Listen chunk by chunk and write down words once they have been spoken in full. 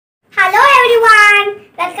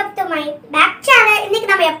my back channel. இன்னைக்கு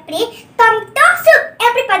நாம எப்படி tomato soup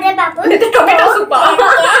எப்படி பண்றது பாப்போம். இது tomato soup ஆ?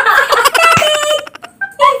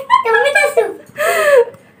 Tomato soup.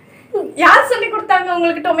 யார் சொல்லி கொடுத்தாங்க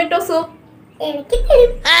உங்களுக்கு tomato soup? எனக்கு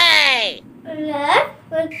தெரியும்.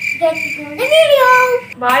 Let's get to the video.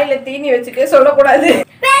 வாயில தீனி வச்சிட்டு சொல்ல கூடாது.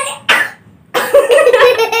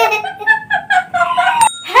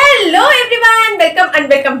 Hello everyone,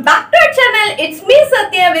 welcome back to our channel. It's me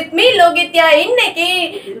Satya with me Logitya. இன்னைக்கு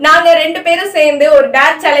நாங்க ரெண்டு பேரும் சேர்ந்து ஒரு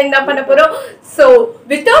dance challenge தான் பண்ண போறோம். So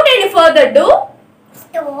without any further ado,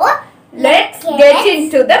 let's get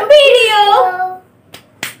into the video.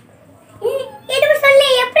 இது சொல்ல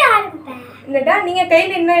எப்படி ஆரம்பிப்பேன்? என்னடா நீங்க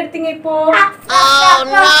கையில என்ன எடுத்தீங்க இப்போ? Oh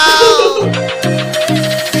no.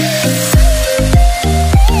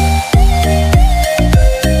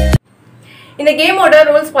 இந்த கேமோட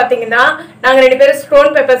ரூல்ஸ் பாத்தீங்கன்னா நாங்க ரெண்டு பேரும்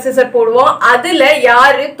ஸ்டோன் பேப்பர் சிசர் போடுவோம். அதுல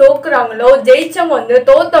யாரு தோக்குறாங்களோ ஜெயிச்சவங்க வந்து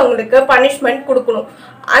தோத்தவங்களுக்கு பனிஷ்மெண்ட் கொடுக்கணும்.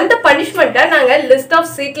 அந்த பனிஷ்மெண்ட்டை நாங்க லிஸ்ட்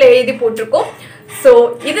ஆஃப் சீட்ல எழுதி போட்டிருக்கோம். ஸோ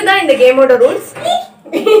இதுதான் இந்த கேமோட rules.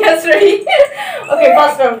 S ready? Okay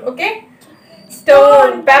first round. Okay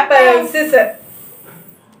stone paper scissor.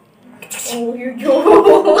 ஐயோ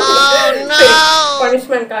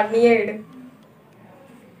பனிஷ்மெண்ட் கார்டு நீயே எடு.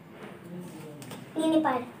 நீ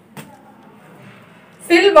பாரு.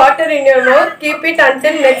 Fill water in your mouth. Keep it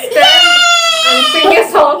until next time and sing a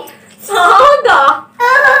song. Saga.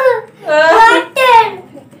 Water.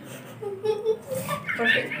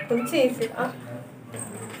 Okay, கொஞ்சம் easy ah.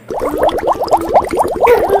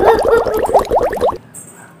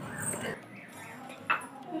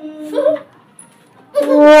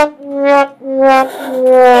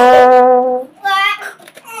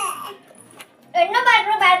 என்ன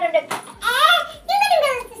பண்ற batter?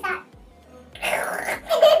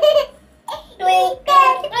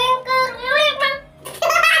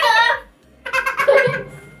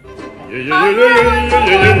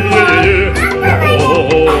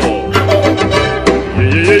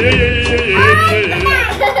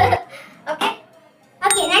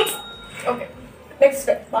 Next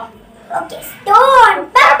step. Wow. Okay, stone,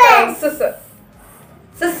 paper, scissor.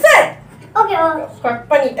 Scissor. Okay. Cut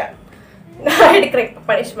பண்ணிட்டா. நான் எடுக்கிறேன்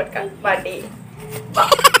punishment card. Body.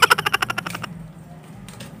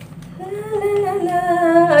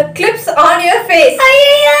 Clips on your face.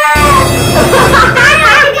 ஐயோ.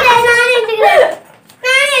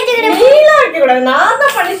 நான் நீலா இருக்க கூடாது. நான்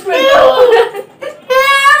தான் பனிஷ்மென்ட்.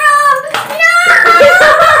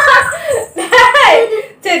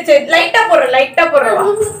 சரி லைட்டா போறோம்.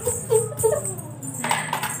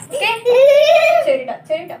 ஓகே சரிடா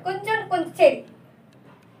கொஞ்சம் சரி.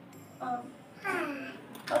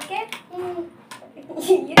 ஓகே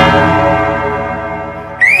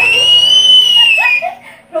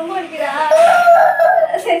ரொம்ப இருக்குடா.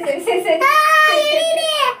 சரி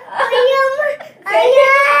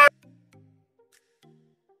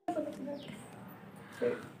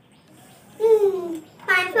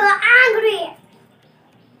I'm so angry.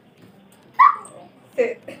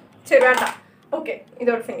 சரி வேண்டாம். ஓகே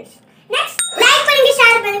இதோட ஃபினிஷ். Next லைக் பண்ணுங்க,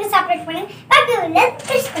 ஷேர் பண்ணுங்க, சப்ஸ்கிரைப் பண்ணுங்க, பக்கத்துல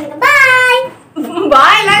பிரஸ் பண்ணுங்க. பை.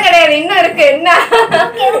 பாய்லாம் கிடையாது, இன்னும் இருக்கு. என்ன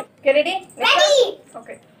ஓகே ரெடி? ரெடி.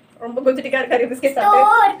 ஓகே ரொம்ப குச்சிட்டிக்கா கறி பிஸ்கட் சாப்பிட்டு.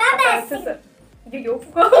 Stone paper scissor. ஐயோ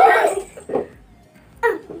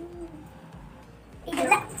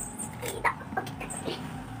இதெல்லாம்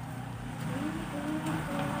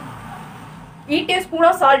eat a spoon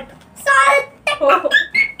of salt.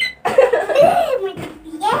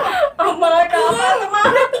 அம்மா காப்பாத்துமா.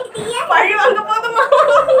 பழி வாங்க போதுமா?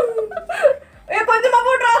 கொஞ்சமா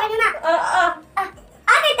போடுறா.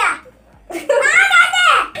 ஆகட்டா.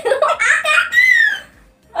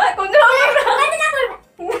 கொஞ்சமா போடுறா.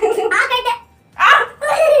 ஆகட்டா.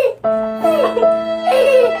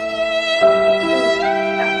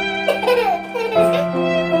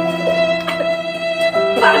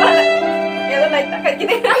 ஏதோ லைட்டா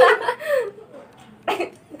கக்கினே.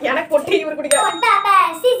 எனக்கு போட்டு இவர் குடிக்க.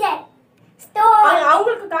 Paper Caesar. ஸ்டோன்.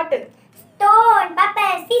 அவங்களுக்கு காட்டு. Stone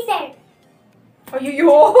paper Caesar.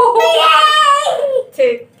 ஐயோ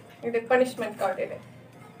சரி இது பனிஷ்மென்ட் கார்டு இது.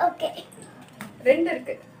 ஓகே ரெண்டு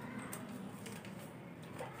இருக்கு.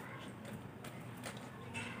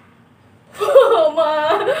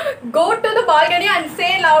 Go to the balcony and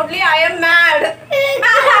say loudly I am mad.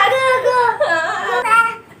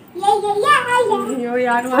 ஐயோ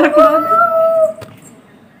யாரும் வரக்கூடாது.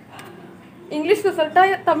 இங்கிலீஷ்ல சொல்லிட்டா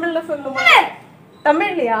தமிழ்ல சொல்லணுமா?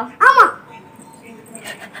 தமிழ்லையா? ஆமா.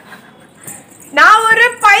 நான் ஒரு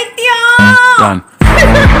பைத்தியம்.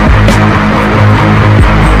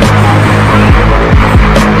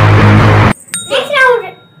 Next round.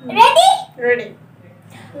 Ready? Ready.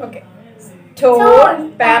 Okay. Stone,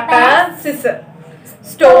 paper, scissor.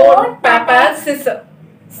 Stone, paper, scissor.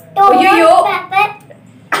 Stone, ஐயோ. paper.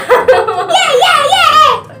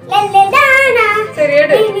 லல்லடானா. சரி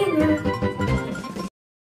எடு.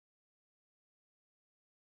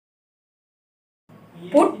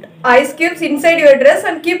 Put ice cubes inside your dress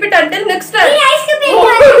and keep it until next time. ice cube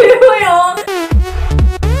ஐயோ.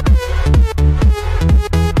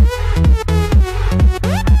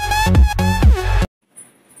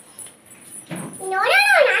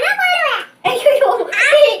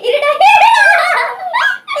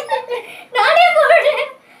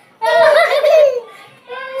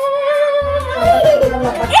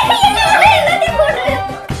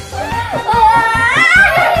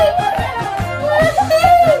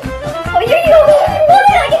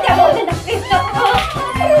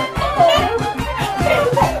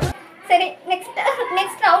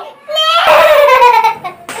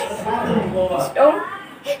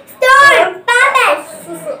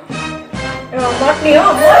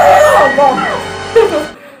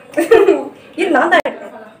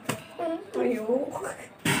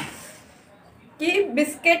 Keep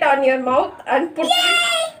biscuit on your mouth and put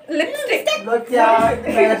lipstick.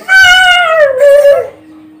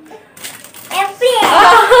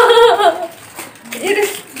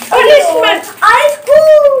 Punishment.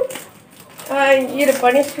 Iru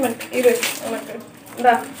punishment. Iru unakku.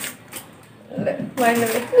 Inda.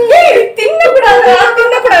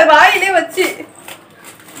 தின்னக்கூடாது வாயிலே வச்சு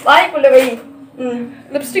வாய்க்குள்ள வை.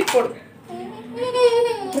 Lipstick போடு.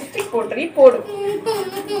 Lipstick போடுறீ போடு.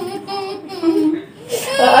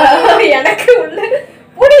 எனக்கு உள்ள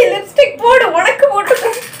போடு லிப்ஸ்டிக் போடு. உனக்கு போட்டு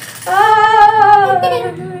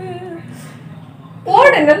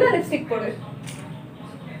போடு. நல்ல லிப்ஸ்டிக் போடு.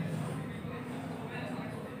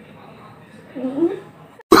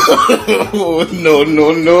 No.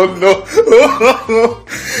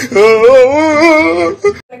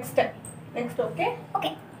 Next, okay?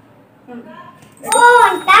 Okay.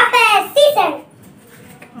 Stone, paper, scissor.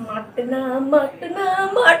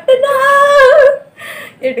 மாட்டுனா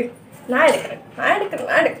எடு. நான் எடுக்கிறேன்.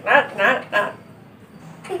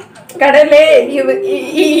 கடலே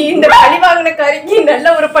இந்த பழி வாங்கின கறிக்கு நல்ல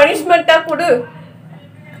ஒரு பனிஷ்மெண்டா கொடு.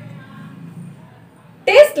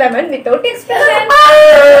 Taste lemon without expression.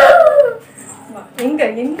 எங்க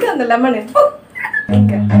அந்த லெமன் எங்க?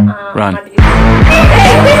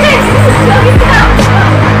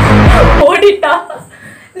 ஓடிட்டா.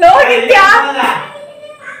 லோகித்யா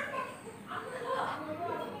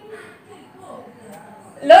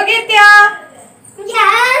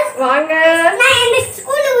வாங்க. நான் இந்த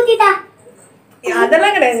ஸ்கூல்ல ஊத்திட்டா.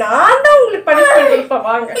 அதெல்லாம் கிடையாது. நான் தான் உங்களுக்கு பனிஷ்மெண்ட் கொடுப்பேன்.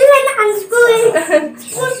 வாங்க. இல்ல நான் ஸ்கூல்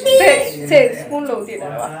சரி ஸ்கூல்ல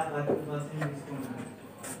ஊத்திடவா?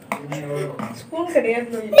 ஸ்கூல்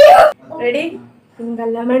கிடையாது. ரெடி? இந்த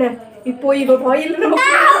லெமனை இப்போ இவ வாயில நம்ம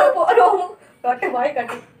போறோம். காட்டு வாய்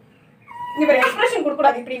காட்டு. நீ வேற எக்ஸ்பிரஷன் கொடுக்க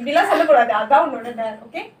கூடாது. இப்படி எல்லாம் சொல்ல கூடாது. அதான் உன்னோட டேர்.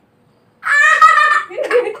 ஓகே?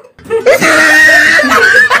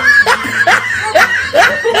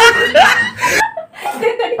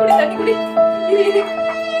 தண்ணி குடி.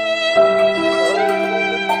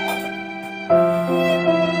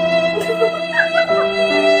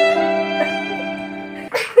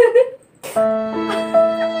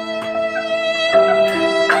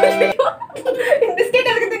 பிஸ்கெட்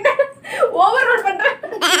அதுக்கு தின்ன ஓவர்லோட் பண்றேன்.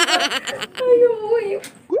 ஐயோ.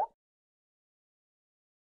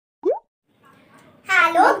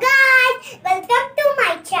 Hello guys, welcome to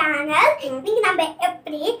my channel. இன்னைக்கு நம்ம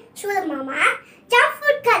எப்படி சூல மாமா ஜங்க்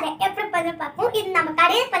ஃபுட் கதை எப்படி பண்ண பார்ப்போம். இது நம்ம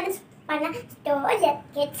கடையில பண்ண ஸ்டோர். Let's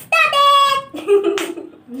get started.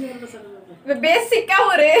 பேசிக்கா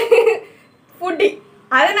ஒரு ஃபுட்டி.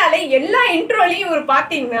 அதனால எல்லா இன்ட்ரோலையும் ஒரு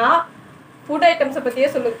பாத்தீங்கன்னா ஃபுட் ஐட்டம்ஸ் பத்தியே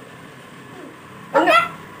சொல்லு.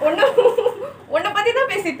 உன்னை பத்தி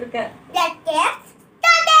தான் பேசிட்டு இருக்கேன். Let's get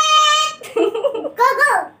started. கோ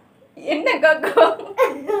கோ. என்ன கோ?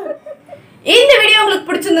 இந்த வீடியோ உங்களுக்கு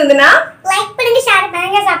பிடிச்சிருந்ததுன்னா லைக் பண்ணுங்க, ஷேர்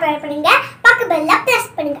பண்ணுங்க, சப்ஸ்கிரைப் பண்ணுங்க, பக்க பெல்ல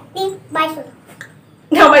பிரஸ் பண்ணுங்க. நீ பை சொல்லு.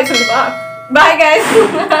 நான் பை சொல்லுவா. By guys.